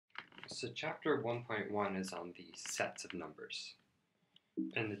So chapter 1.1 is on the sets of numbers.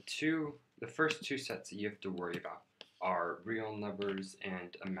 And the first two sets that you have to worry about are real numbers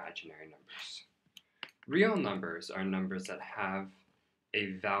and imaginary numbers. Real numbers are numbers that have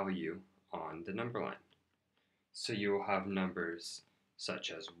a value on the number line. So you will have numbers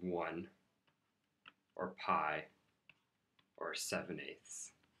such as 1 or pi or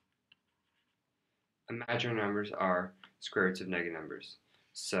 7/8. Imaginary numbers are square roots of negative numbers.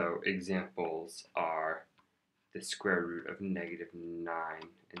 So examples are the square root of -9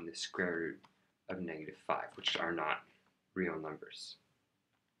 and the square root of -5, which are not real numbers.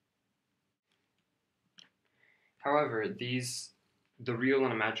 However, the real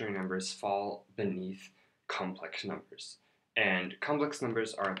and imaginary numbers fall beneath complex numbers. And complex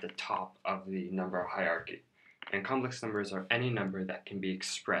numbers are at the top of the number hierarchy. And complex numbers are any number that can be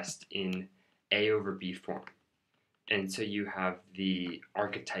expressed in a over b form. And so you have the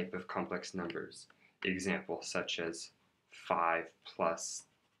archetype of complex numbers, examples such as 5 plus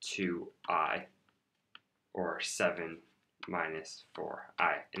 2i, or 7 minus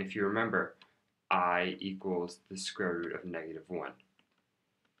 4i. And if you remember, I equals the square root of -1.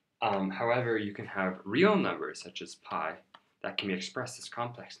 However, you can have real numbers such as pi that can be expressed as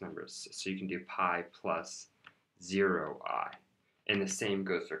complex numbers. So you can do pi plus 0i. And the same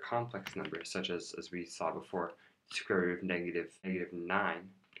goes for complex numbers such as we saw before, the square root of -9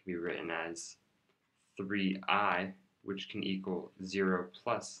 can be written as 3i, which can equal 0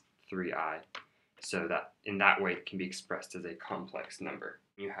 plus 3i. So that in that way it can be expressed as a complex number.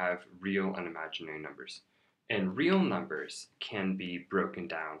 You have real and imaginary numbers. And real numbers can be broken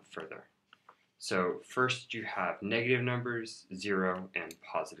down further. So first you have negative numbers, 0, and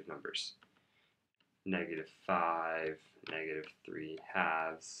positive numbers. -5,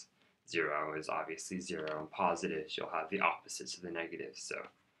 -3/2. 0 is obviously 0, and positives you'll have the opposites of the negatives,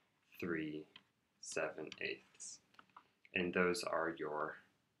 so 3, 7/8. And those are your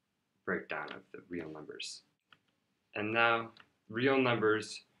breakdown of the real numbers. And now real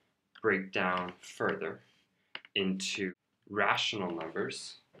numbers break down further into rational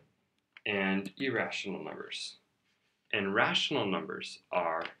numbers and irrational numbers. And rational numbers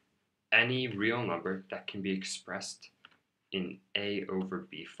are any real number that can be expressed in a over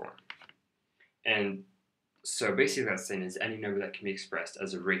b form. And so basically that's saying is any number that can be expressed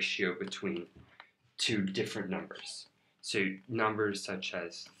as a ratio between two different numbers. So numbers such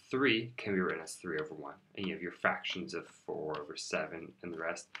as 3 can be written as 3 over 1, and you have your fractions of 4 over 7 and the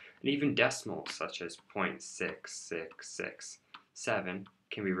rest. And even decimals such as 0.6667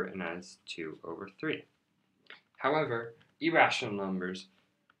 can be written as 2 over 3. However, irrational numbers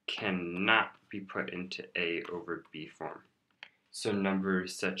cannot be put into a over b form. So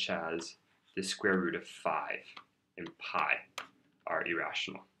numbers such as the square root of 5 and pi are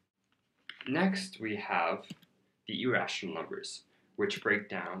irrational. Next we have the irrational numbers, which break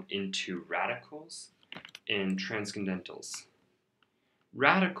down into radicals and transcendentals.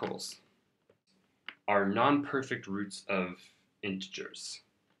 Radicals are non-perfect roots of integers.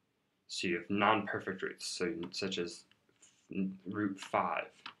 So you have non-perfect roots, such as root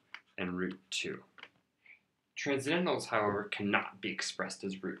 5 and root 2. Transcendentals, however, cannot be expressed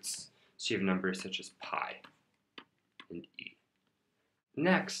as roots. So you have numbers such as pi and e.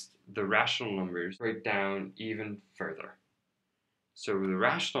 Next, the rational numbers break down even further. So the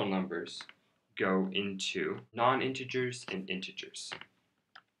rational numbers go into non-integers and integers.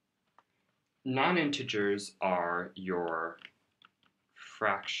 Non-integers are your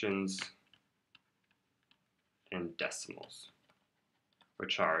fractions and decimals,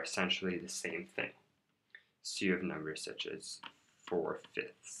 which are essentially the same thing. So you have numbers such as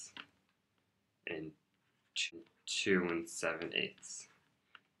 4/5 and 2 and 7/8.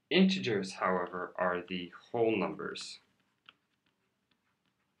 Integers, however, are the whole numbers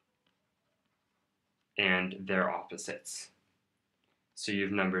and their opposites. So you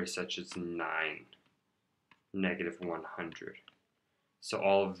have numbers such as 9, -100. So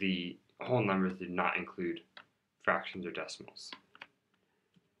all of the whole numbers do not include fractions or decimals.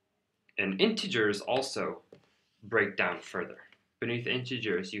 And integers also break down further. Beneath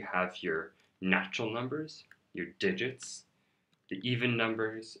integers you have your natural numbers, your digits, the even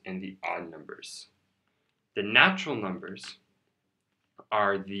numbers, and the odd numbers. The natural numbers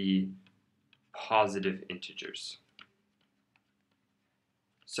are the positive integers.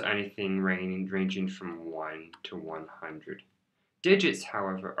 So anything ranging from 1 to 100. Digits,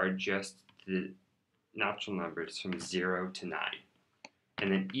 however, are just the natural numbers from 0 to 9.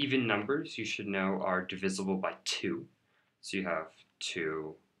 And then even numbers, you should know, are divisible by 2. So you have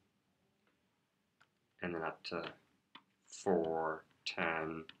 2, and then up to 4,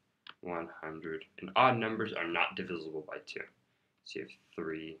 10, 100. And odd numbers are not divisible by 2. So you have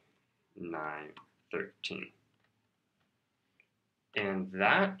 3, 9, 13. And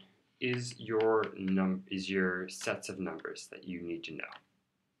that is your sets of numbers that you need to know.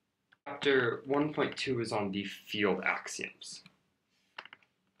 Chapter 1.2 is on the field axioms.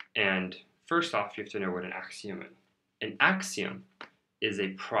 And first off, you have to know what an axiom is. An axiom is a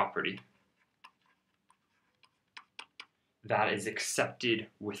property that is accepted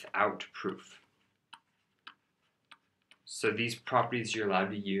without proof. So these properties you're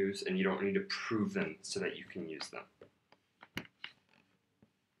allowed to use, and you don't need to prove them so that you can use them.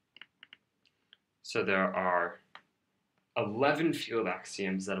 So there are 11 field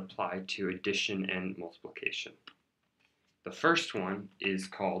axioms that apply to addition and multiplication. The first one is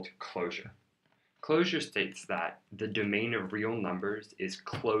called closure. Closure states that the domain of real numbers is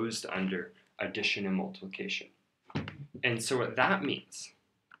closed under addition and multiplication. And so what that means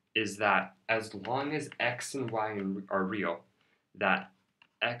is that as long as x and y are real, that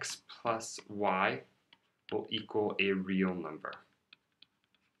x plus y will equal a real number.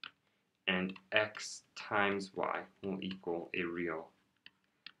 And x times y will equal a real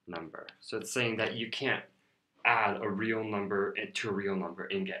number. So it's saying that you can't add a real number to a real number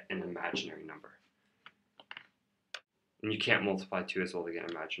and get an imaginary number. And you can't multiply 2 as well to get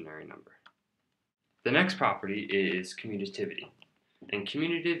an imaginary number. The next property is commutativity. And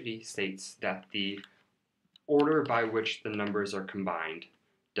commutativity states that the order by which the numbers are combined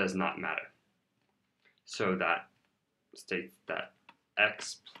does not matter. So that states that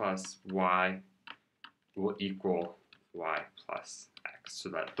x plus y will equal y plus x, so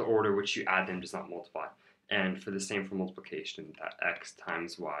that the order which you add them does not multiply. And for the same for multiplication, that x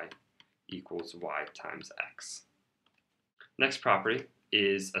times y equals y times x. Next property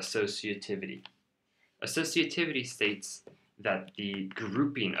is associativity. Associativity states that the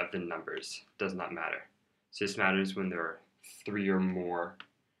grouping of the numbers does not matter. So this matters when there are 3 or more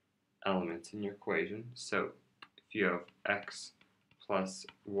elements in your equation. So if you have x plus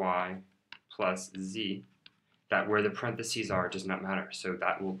y plus z, that where the parentheses are does not matter. So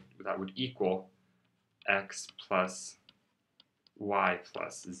that would equal x plus y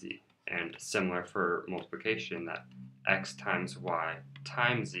plus z. And similar for multiplication, that x times y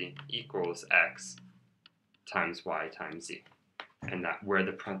times z equals x times y times z. And that where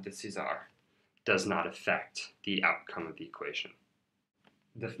the parentheses are does not affect the outcome of the equation.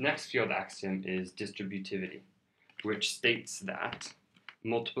 The next field axiom is distributivity, which states that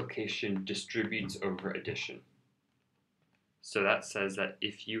multiplication distributes over addition. So that says that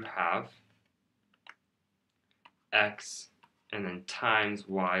if you have x and then times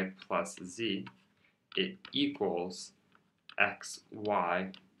y plus z, it equals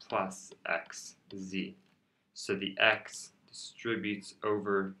xy plus xz. So the x distributes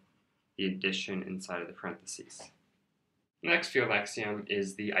over the addition inside of the parentheses. The next field axiom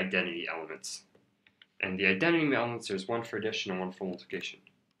is the identity elements. And the identity elements, there's one for addition and one for multiplication.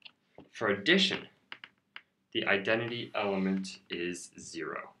 For addition, the identity element is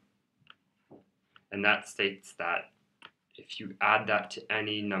 0. And that states that if you add that to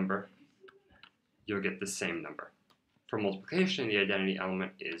any number, you'll get the same number. For multiplication, the identity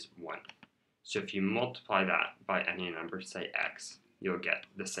element is 1. So if you multiply that by any number, say x, you'll get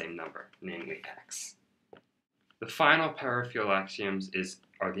the same number, namely x. The final pair of field axioms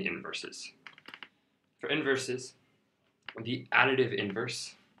are the inverses. For inverses, the additive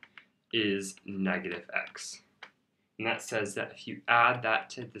inverse is negative x. And that says that if you add that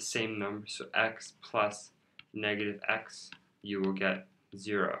to the same number, so x plus negative x, you will get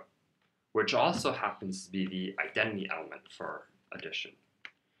 0, which also happens to be the identity element for addition.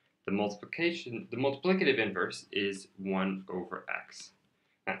 The multiplicative inverse is 1 over x.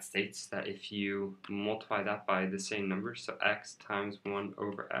 That states that if you multiply that by the same number, so x times 1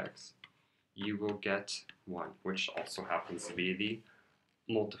 over x, you will get 1, which also happens to be the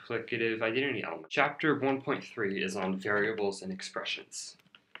multiplicative identity element. Chapter 1.3 is on variables and expressions.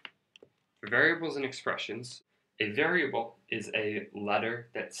 For variables and expressions, a variable is a letter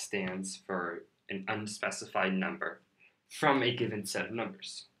that stands for an unspecified number from a given set of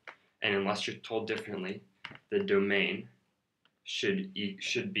numbers. And unless you're told differently, the domain should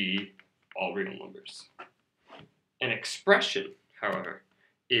be all real numbers. An expression, however,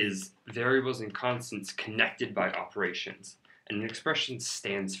 is variables and constants connected by operations. And an expression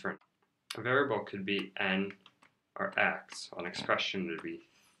stands for a variable could be n or x. An expression would be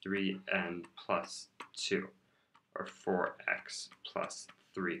 3n plus 2 or 4x plus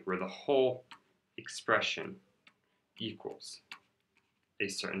 3, where the whole expression equals a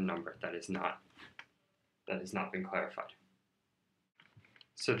certain number that has not been clarified.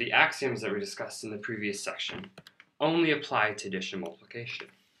 So the axioms that we discussed in the previous section only apply to addition and multiplication.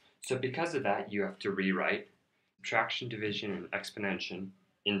 So because of that, you have to rewrite subtraction, division, and exponentiation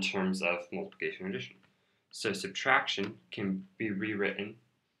in terms of multiplication and addition. So subtraction can be rewritten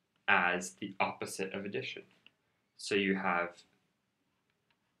as the opposite of addition. So you have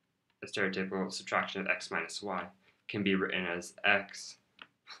a stereotypical subtraction of x minus y can be written as x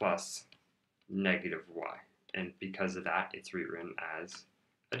plus negative y. And because of that, it's rewritten as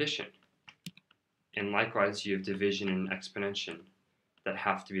addition. And likewise, you have division and exponentiation that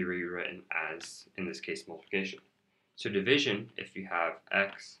have to be rewritten as, in this case, multiplication. So division, if you have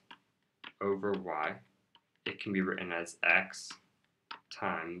x over y, it can be written as x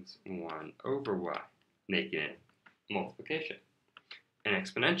times 1 over y, making it multiplication. And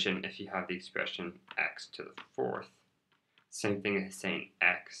exponentiation, if you have the expression x to the fourth, same thing as saying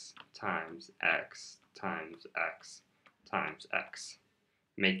x times x times x times x,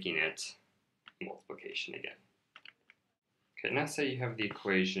 making it multiplication again. Okay, now say you have the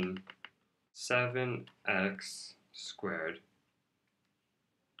equation 7x squared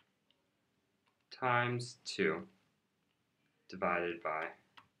times 2 divided by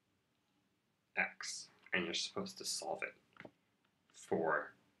x, and you're supposed to solve it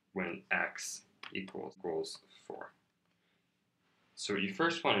for when x equals 4. So what you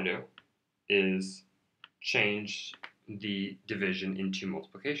first want to do is change the division into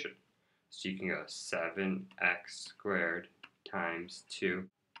multiplication. So you can go 7x squared times 2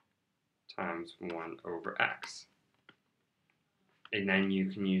 times 1 over x. And then you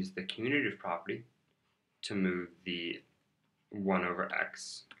can use the commutative property to move the 1 over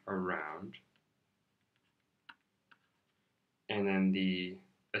x around. And then the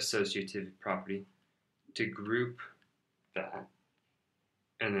associative property to group that.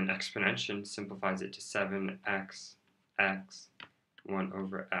 And then exponentiation simplifies it to 7x x 1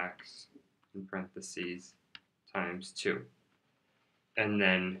 over x in parentheses times 2. And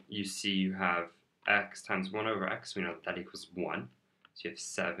then you see you have x times 1 over x. We know that equals 1. So you have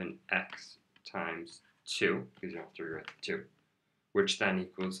 7x times 2, because you don't have to rewrite the 2, which then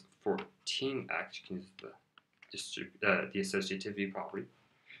equals 14x. You can use the associativity property.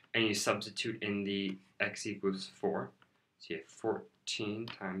 And you substitute in the x equals 4. So you have 14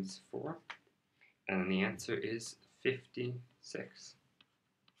 times 4. And then the answer is 56.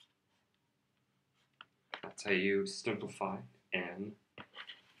 That's how you simplify an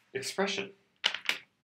expression.